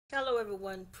Hello,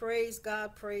 everyone. Praise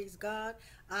God. Praise God.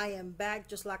 I am back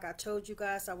just like I told you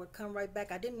guys I would come right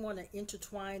back. I didn't want to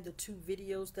intertwine the two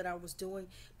videos that I was doing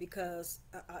because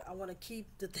I want to keep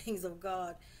the things of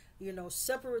God,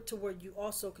 separate to where you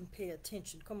also can pay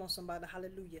attention. Come on, somebody.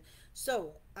 Hallelujah.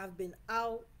 So I've been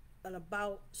out and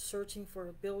about searching for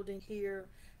a building here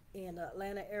in the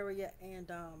Atlanta area, and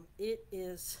it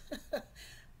is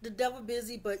the devil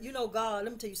busy, but God,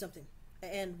 let me tell you something.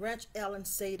 And Ranch Allen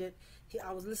said it.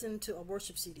 I was listening to a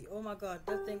worship CD. Oh my God,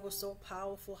 that thing was so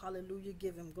powerful. Hallelujah,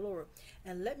 give him glory.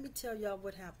 And let me tell y'all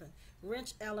what happened.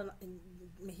 Ranch Allen,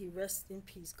 may he rest in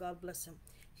peace. God bless him.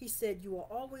 He said, "You will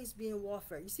always be in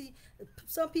warfare." You see,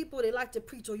 some people they like to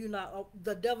preach, or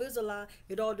the devil is a lie.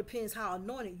 It all depends how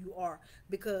anointed you are.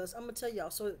 Because I'm gonna tell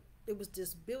y'all. So it was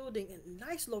this building in a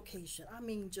nice location. I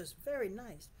mean, just very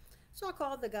nice. So I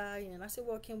called the guy and I said,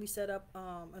 "Well, can we set up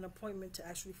an appointment to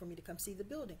actually for me to come see the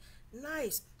building?"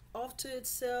 Nice, off to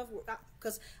itself.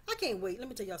 Because I can't wait. Let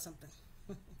me tell y'all something.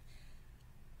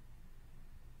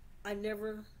 I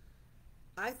never,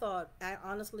 I thought,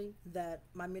 honestly, that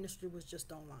my ministry was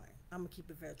just online. I'm going to keep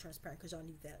it very transparent because y'all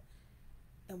need that.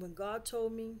 And when God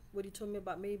told me what He told me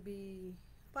about maybe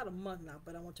about a month now,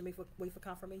 but I want to wait for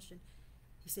confirmation,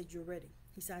 He said, "You're ready."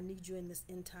 He said, "I need you in this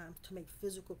end time to make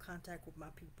physical contact with my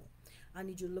people. I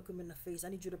need you to look them in the face. I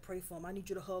need you to pray for them. I need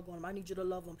you to hug on them. I need you to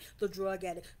love them. The drug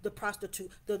addict, the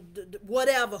prostitute, the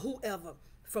whatever, whoever.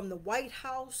 From the White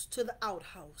House to the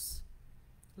outhouse.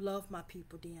 Love my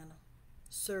people, Deanna.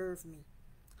 Serve me.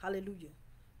 Hallelujah."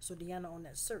 So Deanna on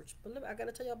that search. But look, I got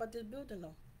to tell you about this building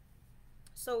though.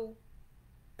 So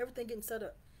everything getting set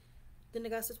up. Then the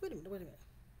guy says, "Wait a minute, wait a minute."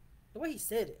 The way he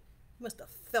said it, he must have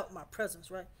felt my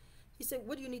presence, right? He said,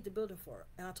 "What do you need the building for?"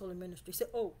 And I told him ministry. He said,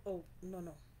 "Oh, no,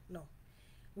 no, no.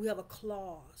 We have a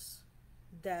clause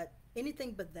that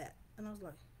anything but that." And I was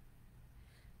like,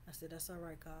 I said, "That's all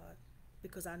right, God.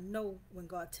 Because I know when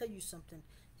God tell you something,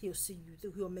 He'll see you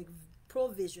through. He'll make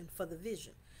provision for the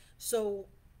vision." So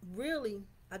really,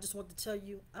 I just want to tell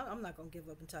you, I'm not going to give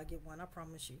up until I get one. I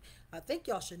promise you. I think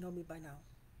y'all should know me by now.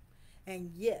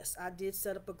 And yes, I did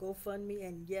set up a GoFundMe.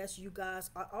 And yes, you guys,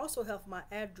 I also have my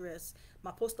address,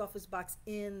 my post office box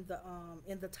in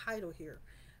the title here.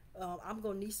 I'm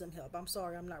gonna need some help. I'm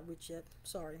sorry, I'm not rich yet.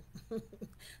 Sorry,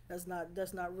 that's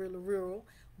not really real.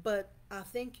 But I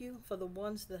thank you for the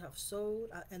ones that have sold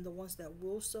and the ones that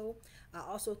will sow. I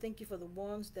also thank you for the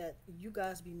ones that you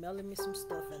guys be mailing me some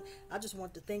stuff, and I just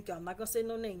want to thank you. I'm not gonna say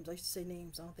no names. I used to say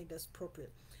names. I don't think that's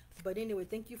appropriate. But anyway,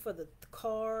 thank you for the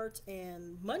cards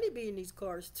and money being these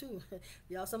cards too.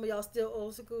 Y'all, some of y'all still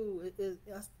old school.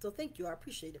 So thank you. I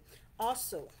appreciate it.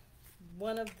 Also,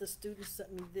 one of the students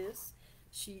sent me this.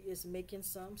 She is making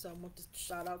some, so I want to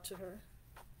shout out to her.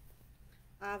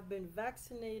 "I've been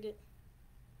vaccinated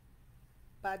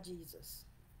by Jesus."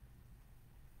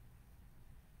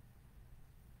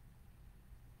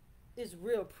 It's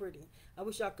real pretty. I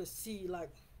wish y'all could see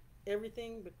like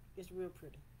everything, but it's real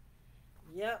pretty.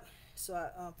 Yep.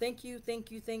 So thank you,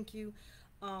 thank you, thank you.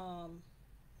 Um,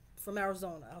 from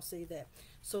Arizona, I'll say that.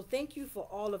 So thank you for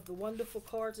all of the wonderful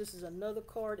cards. This is another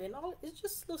card, and all it's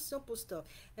just little simple stuff.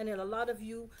 And then a lot of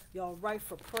y'all write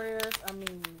for prayers. I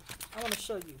mean, I want to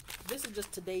show you. This is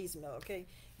just today's mail, okay?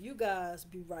 You guys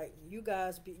be writing. You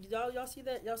guys be y'all see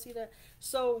that? Y'all see that?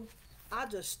 So I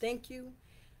just thank you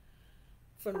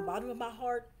from the bottom of my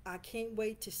heart. I can't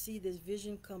wait to see this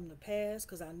vision come to pass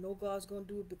because I know God's going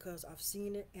to do it because I've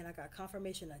seen it and I got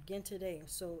confirmation again today.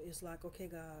 So it's like, okay,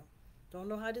 God, don't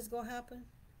know how this is going to happen,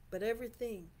 but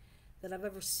everything that I've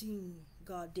ever seen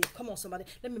God did. Come on, somebody.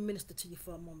 Let me minister to you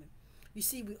for a moment. You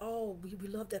see, we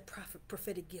love that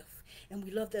prophetic gift, and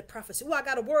we love that prophecy. Oh, I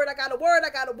got a word, I got a word, I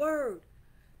got a word.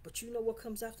 But you know what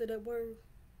comes after that word?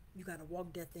 You gotta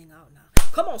walk that thing out now.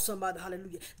 Come on, somebody,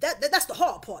 hallelujah. That's the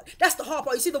hard part. That's the hard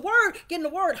part. You see the word, getting the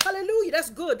word, hallelujah. That's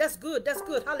good. That's good. That's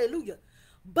good. Hallelujah.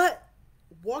 But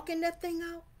walking that thing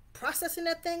out, processing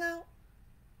that thing out,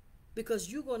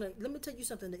 because you're gonna let me tell you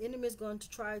something. The enemy is going to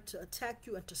try to attack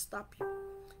you and to stop you.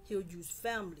 He'll use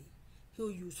family.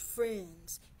 He'll use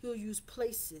friends. He'll use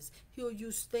places. He'll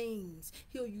use things.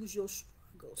 He'll use your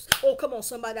struggles. Oh, come on,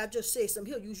 somebody. I just said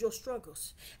something. He'll use your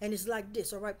struggles. And it's like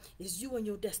this, all right? It's you and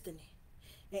your destiny.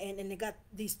 And they got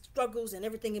these struggles and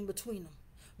everything in between them.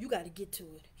 You got to get to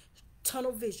it.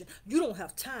 Tunnel vision. You don't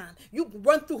have time. You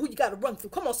run through who you got to run through.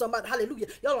 Come on, somebody. Hallelujah.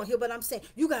 Y'all don't hear what I'm saying.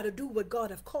 You got to do what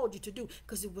God have called you to do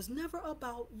because it was never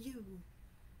about you.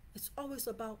 It's always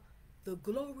about the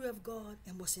glory of God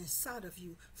and what's inside of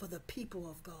you for the people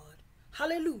of God.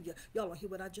 Hallelujah. Y'all don't hear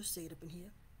what I just said up in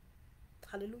here.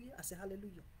 Hallelujah. I said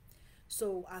hallelujah.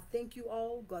 So I thank you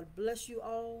all. God bless you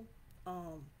all.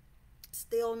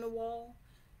 Stay on the wall.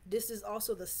 This is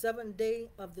also the 7th day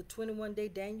of the 21-day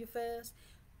Daniel fast.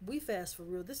 We fast for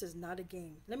real. This is not a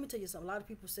game. Let me tell you something. A lot of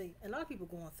people say, and a lot of people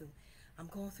going through, I'm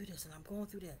going through this and I'm going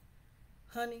through that.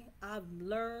 Honey, I've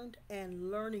learned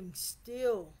and learning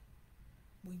still.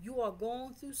 When you are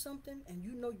going through something and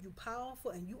you know you powerful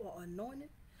and you are anointed,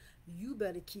 you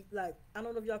better keep, like, I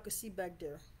don't know if y'all can see back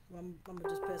there. Well, I'm gonna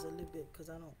just pass a little bit because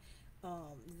I don't.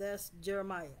 That's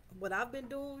Jeremiah. What I've been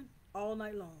doing all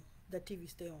night long. That TV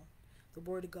stay on. The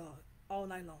word of God all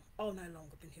night long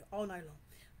up in here, all night long.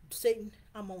 Satan,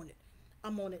 I'm on it.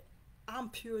 I'm on it. I'm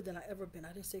purer than I ever been. I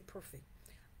didn't say perfect.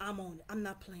 I'm on it. I'm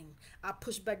not playing. I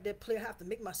push back that play. I have to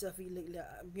make myself eat lately.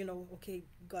 You know, okay,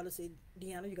 gotta say,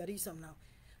 Deanna, you gotta eat something now.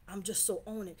 I'm just so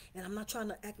on it, and I'm not trying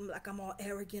to act like I'm all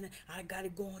arrogant and I got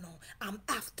it going on. I'm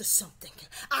after something.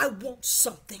 I want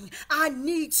something. I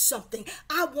need something.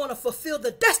 I want to fulfill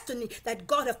the destiny that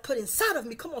God have put inside of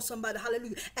me. Come on, somebody,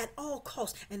 hallelujah. At all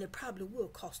costs, and it probably will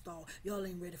cost all. Y'all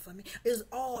ain't ready for me. It's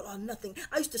all or nothing.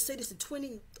 I used to say this in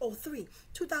 2003.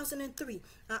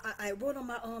 I wrote on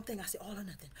my thing. I said all or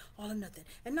nothing, all or nothing.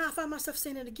 And now I find myself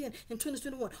saying it again in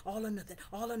 2021. All or nothing,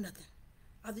 all or nothing.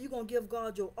 Either you're going to give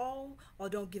God your all or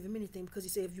don't give him anything, because he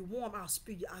said, if you're warm, I'll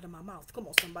spew you out of my mouth. Come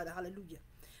on, somebody. Hallelujah.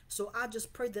 So I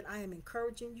just pray that I am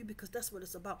encouraging you, because that's what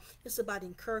it's about. It's about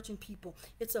encouraging people.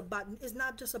 It's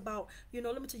not just about,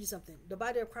 let me tell you something. The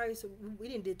body of Christ, we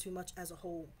didn't do too much as a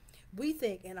whole. We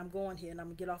think, and I'm going here and I'm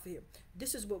going to get off of here.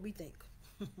 This is what we think.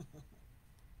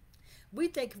 We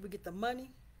think if we get the money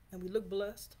and we look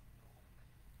blessed,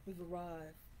 we've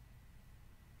arrived.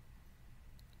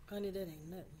 Honey, that ain't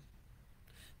nothing.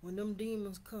 When them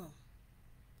demons come,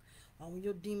 or when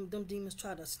them demons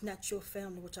try to snatch your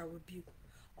family, which I rebuke,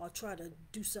 or try to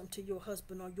do something to your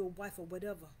husband or your wife or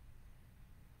whatever,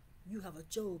 you have a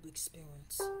Job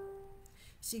experience.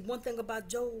 See, one thing about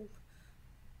Job,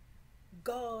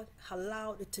 God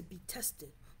allowed it to be tested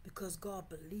because God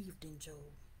believed in Job.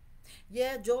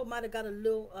 Yeah, Job might have got a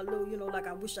little, like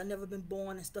I wish I never been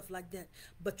born and stuff like that.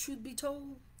 But truth be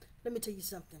told, let me tell you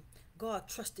something. God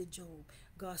trusted Job.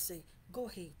 God said, go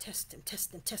ahead, test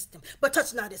him, but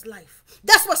touch not his life.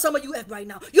 That's what some of you have right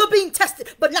now. You're being tested,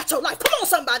 but not your life. Come on,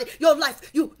 somebody. Your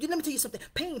life, let me tell you something.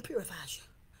 Pain purifies you.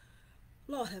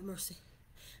 Lord have mercy.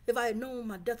 If I had known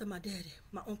my death of my daddy,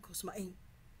 my uncles, my aunt,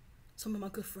 some of my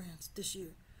good friends this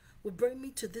year would bring me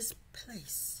to this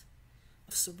place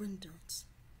of surrenderance,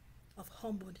 of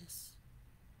humbleness.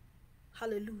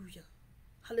 Hallelujah.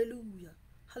 Hallelujah.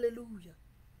 Hallelujah.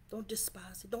 Don't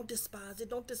despise it. Don't despise it.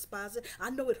 Don't despise it. I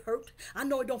know it hurt. I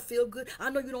know it don't feel good. I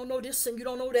know you don't know this and you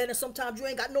don't know that, and sometimes you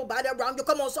ain't got nobody around you.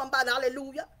 Come on, somebody.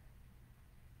 Hallelujah.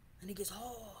 And it gets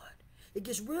hard. It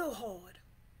gets real hard.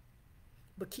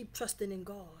 But keep trusting in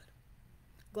God.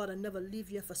 God will never leave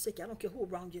you and forsake you. I don't care who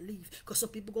around you leave, because some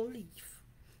people going to leave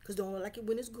because they don't like it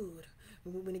when it's good.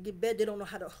 When it get bad, they don't know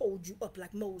how to hold you up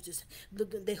like Moses.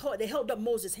 They held up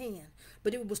Moses' hand,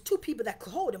 but it was two people that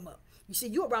could hold him up. You see,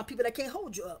 you're around people that can't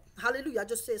hold you up. Hallelujah. I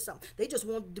just said something. They just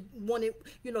wanted,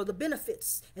 the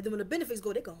benefits. And then when the benefits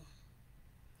go, they're gone.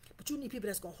 But you need people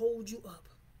that's going to hold you up.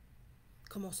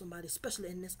 Come on, somebody, especially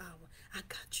in this hour. I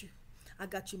got you. I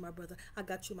got you, my brother. I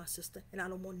got you, my sister. And I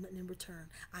don't want nothing in return.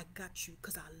 I got you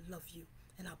because I love you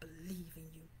and I believe in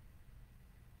you.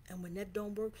 And when that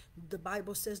don't work, the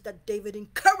Bible says that David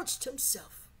encouraged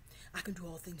himself. I can do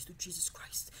all things through Jesus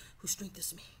Christ who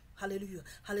strengthens me. Hallelujah.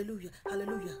 Hallelujah.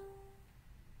 Hallelujah.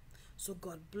 So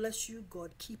God bless you.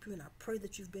 God keep you. And I pray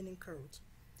that you've been encouraged.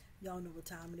 Y'all know what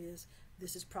time it is.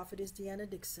 This is Prophetess Deanna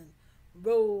Dixon.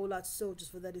 Roll out soldiers,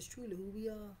 for that is truly who we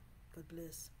are. God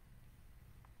bless.